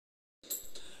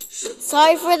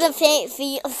Sorry for the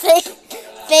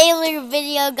failure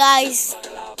video, guys.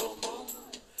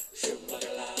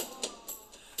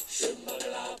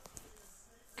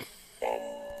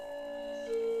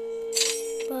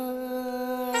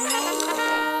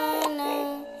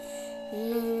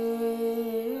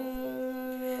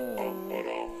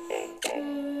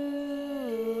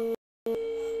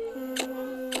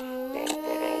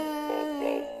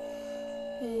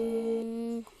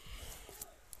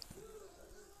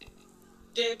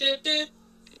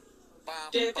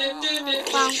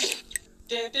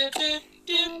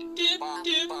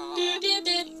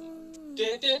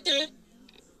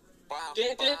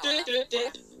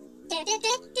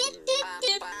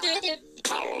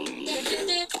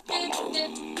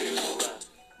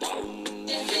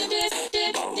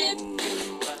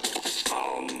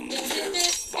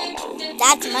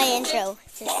 That's my intro.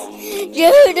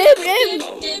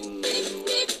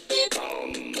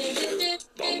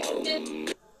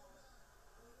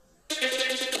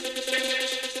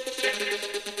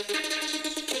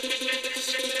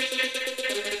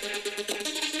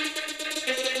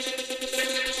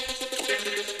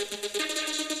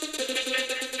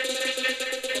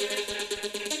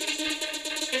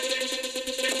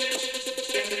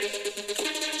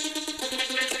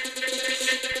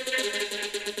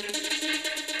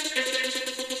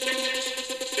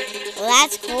 Well,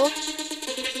 that's cool.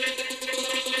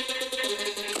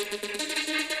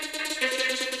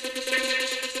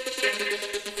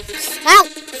 Ow!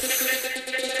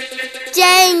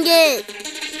 Dang it!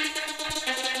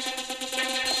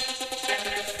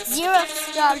 0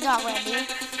 stars already.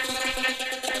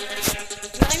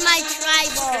 Join my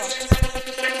tribal.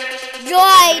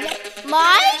 Join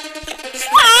my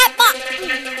tribal.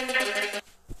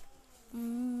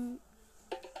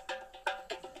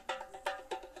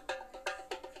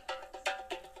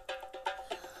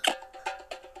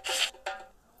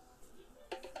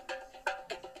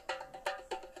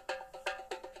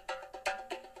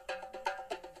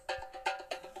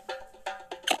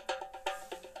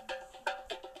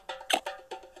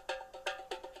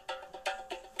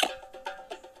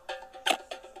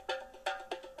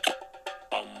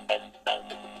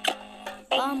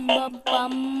 Bum bum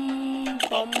bum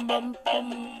bum bum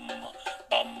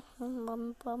bum bum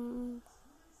bum.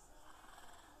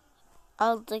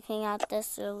 I was looking at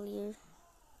this earlier.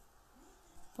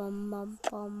 Bum bum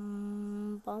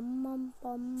bum bum bum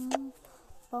bum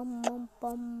bum bum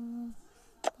bum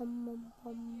bum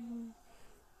bum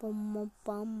bum bum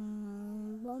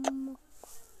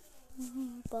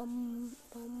bum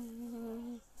bum bum.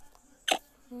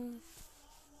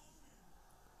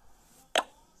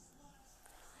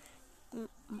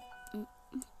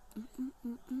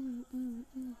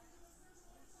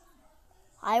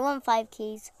 I won 5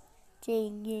 keys.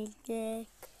 Ding ding ding.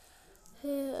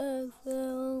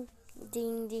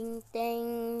 Ding ding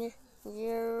ding.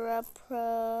 You're a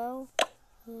pro.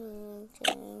 Ding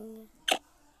ding.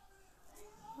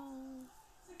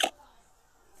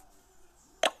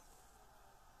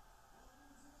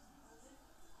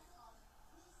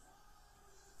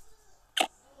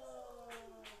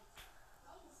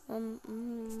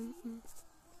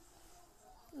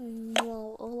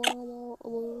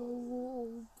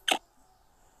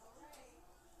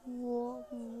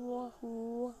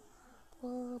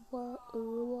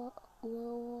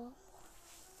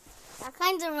 That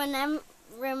kind of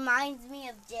reminds me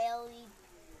of Jail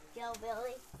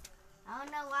Billy. I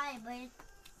don't know why, but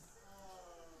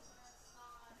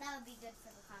that would be good for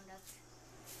the conduct.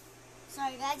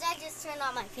 Sorry guys, I just turned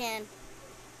on my fan.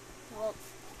 Well,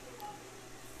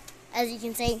 as you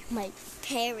can say, my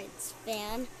parents'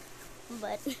 fan,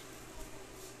 but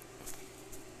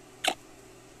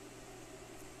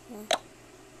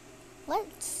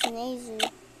what's sneezing?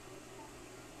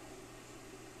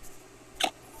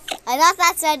 I thought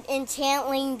that said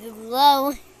enchantling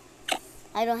glow.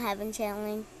 I don't have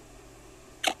enchantling.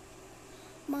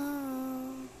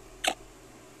 Mom.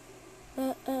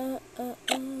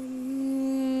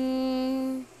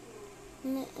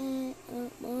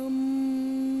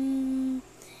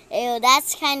 Ew,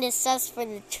 that's kind of sus for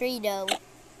the tree though.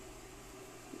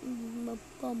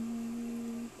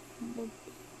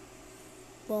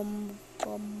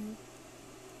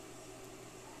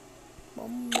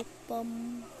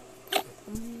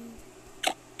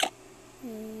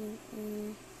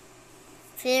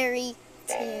 Fairy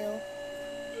tale.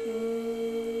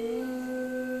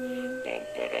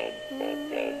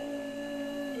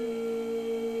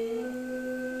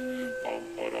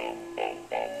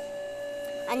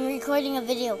 I'm recording a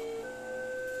video.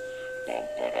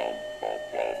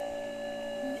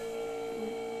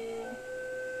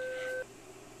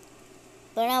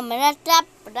 Guys,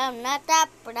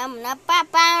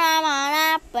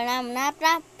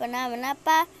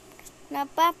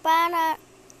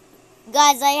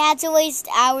 I had to waste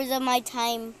hours of my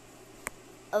time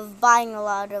of buying a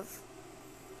lot of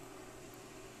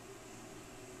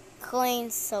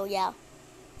coins, so yeah.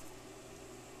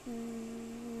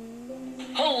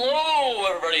 Hello,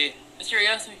 everybody. Mr.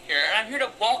 Yosu here, and I'm here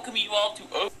to welcome you all to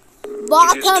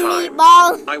Welcome,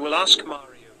 meatball. I will ask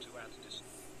Mario to add this.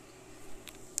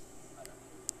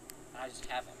 I just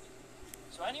haven't.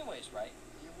 So anyways, right,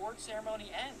 the award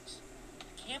ceremony ends.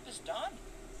 The camp is done.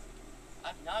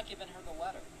 I've not given her the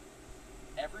letter.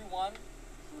 Everyone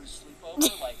who was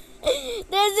sleepover, like,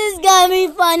 This is gonna be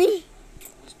funny.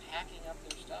 was packing up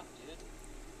their stuff, dude.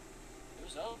 It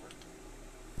was over.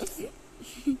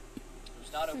 It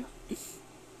was not over.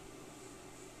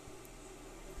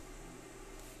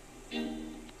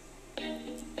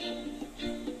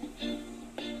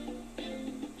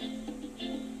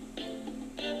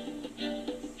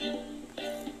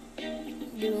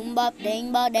 Doom bop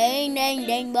ding bop ding ding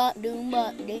ding bop doom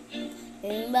bop ding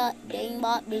ding bop ding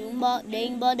bop doom bop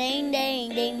ding bop ding ding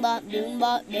ding bop doom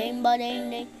bop ding bop ding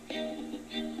ding.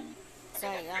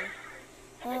 Sorry,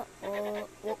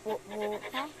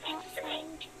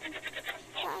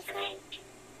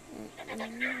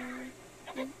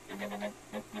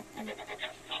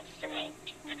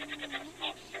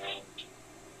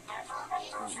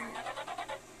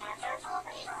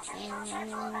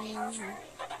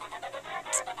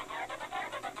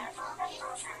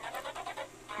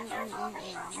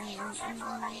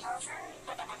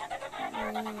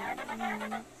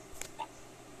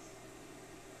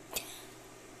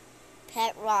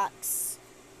 Pet rocks.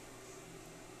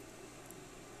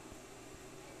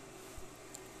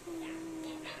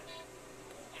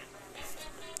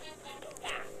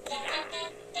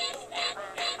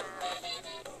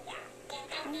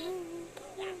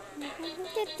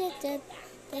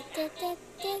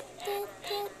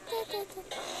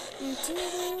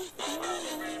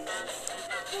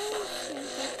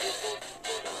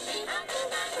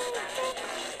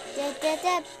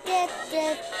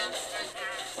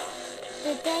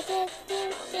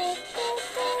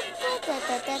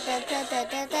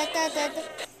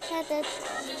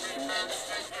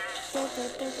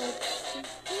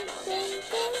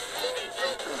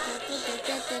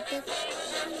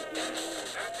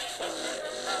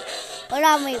 Hold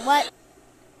on, wait, what?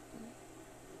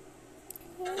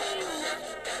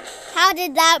 How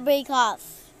did that break off?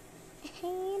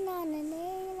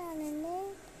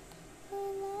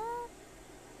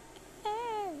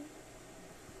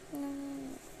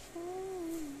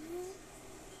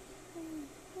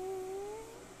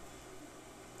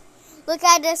 Look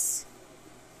at this.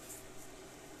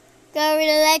 Got rid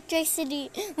of electricity.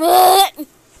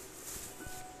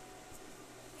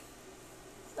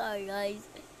 Sorry, guys.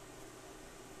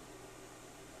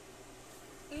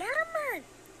 Mama.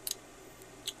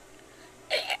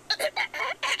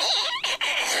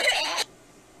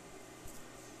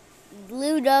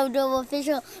 Blue Dodo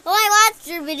official. Oh, I watched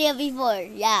your video before.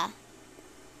 Yeah.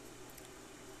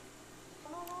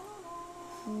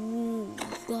 Ooh,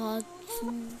 got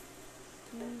you.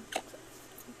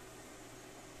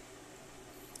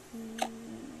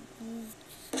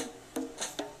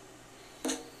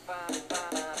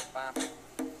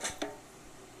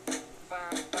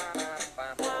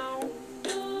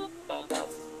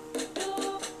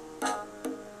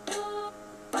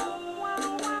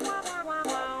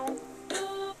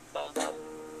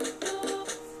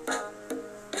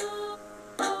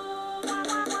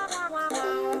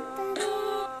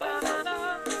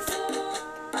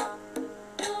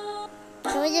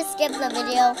 Can we just skip the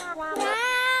video?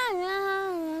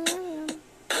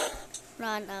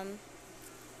 Run,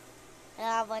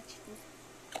 I'll watch this.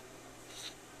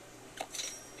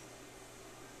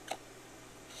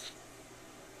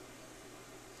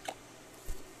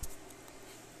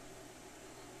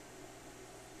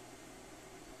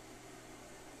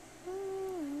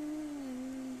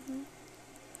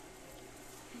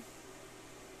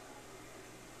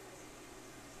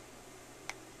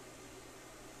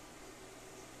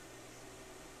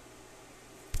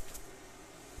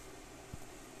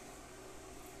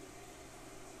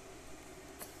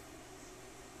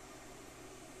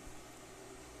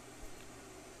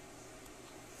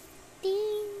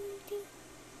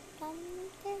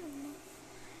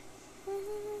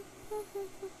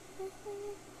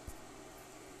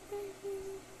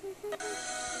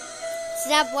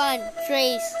 Step 1,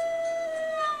 trace.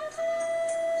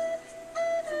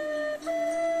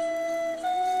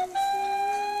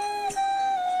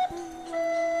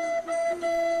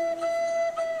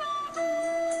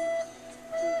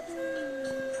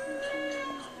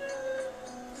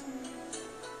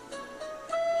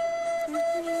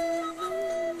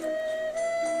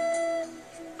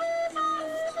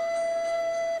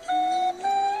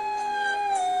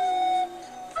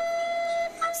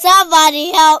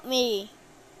 Somebody help me.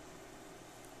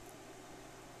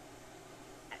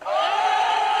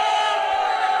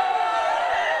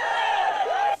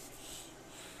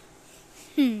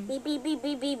 Beep, beep, beep,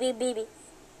 beep, beep, beep, beep,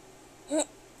 beep.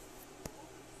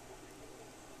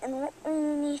 And what we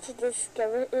need to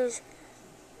discover is,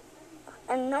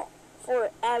 and not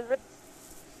forever.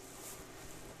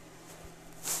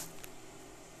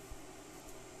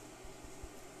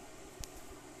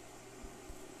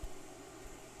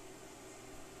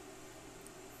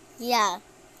 Yeah,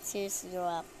 seriously, grow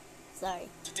up. Sorry.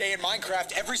 Today in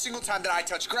Minecraft, every single time that I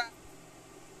touch grass.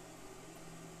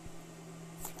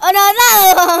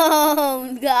 Oh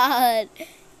no, no! God.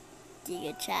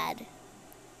 Giga Chad.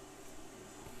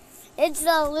 It's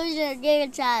the illusion of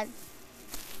Giga Chad.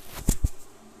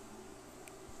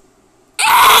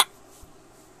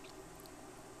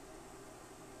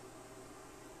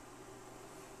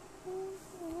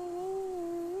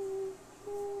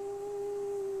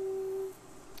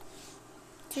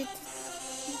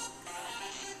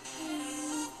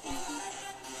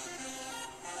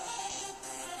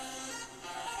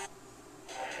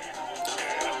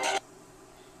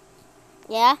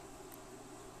 Yeah?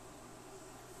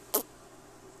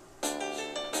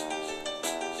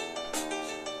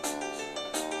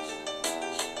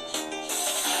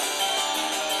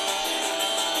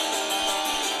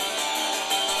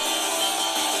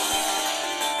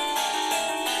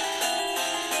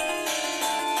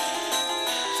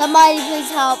 Somebody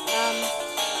please help.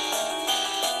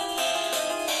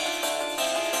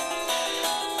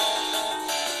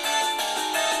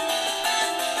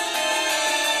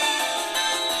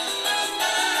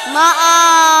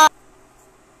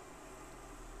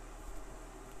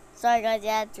 Sorry guys, I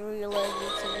had to reload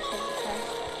this in the time.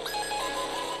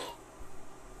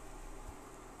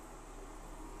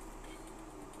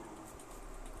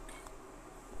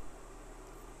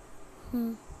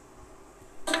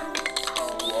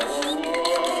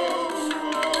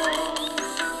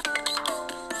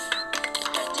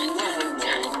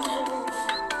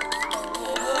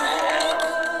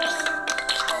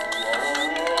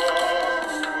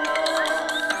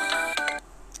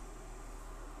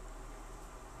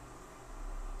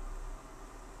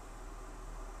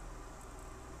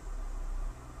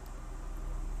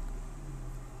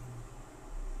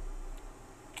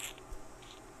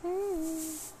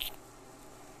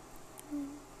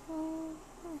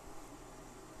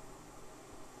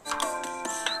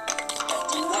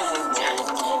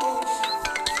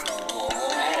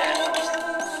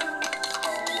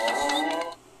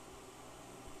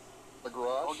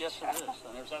 Oh, yes, it is.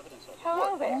 And there's evidence of it.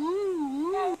 Hello there.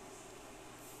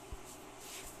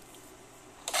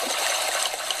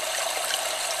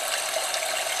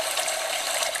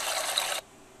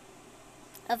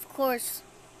 Of course.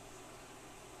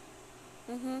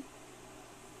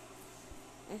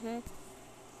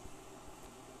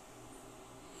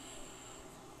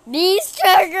 These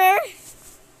trigger.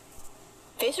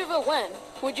 Face reveal when?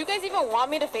 Would you guys even want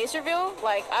me to face reveal?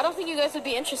 Like, I don't think you guys would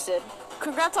be interested.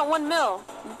 Congrats on 1 mil.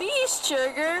 Beast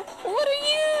Sugar, what are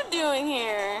you doing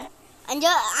here?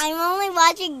 I'm only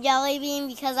watching Jellybean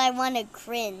because I want to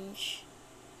cringe.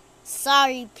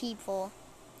 Sorry, people.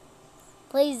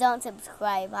 Please don't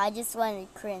subscribe. I just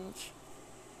want to cringe.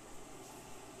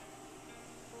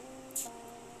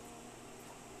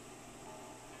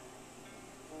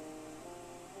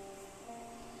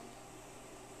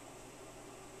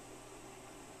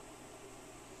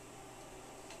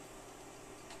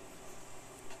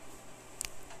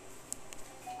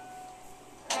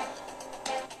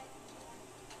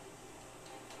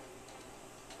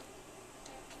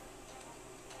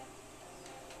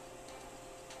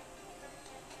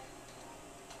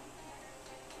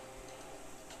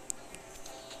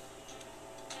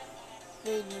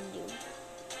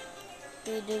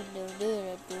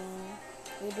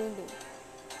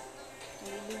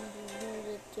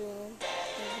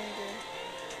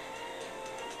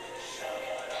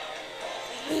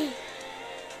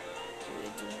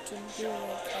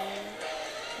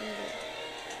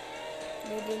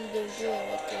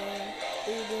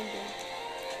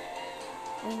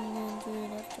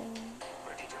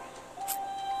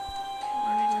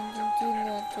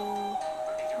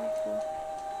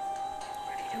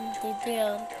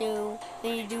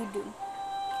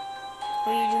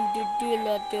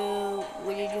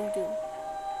 What do you do?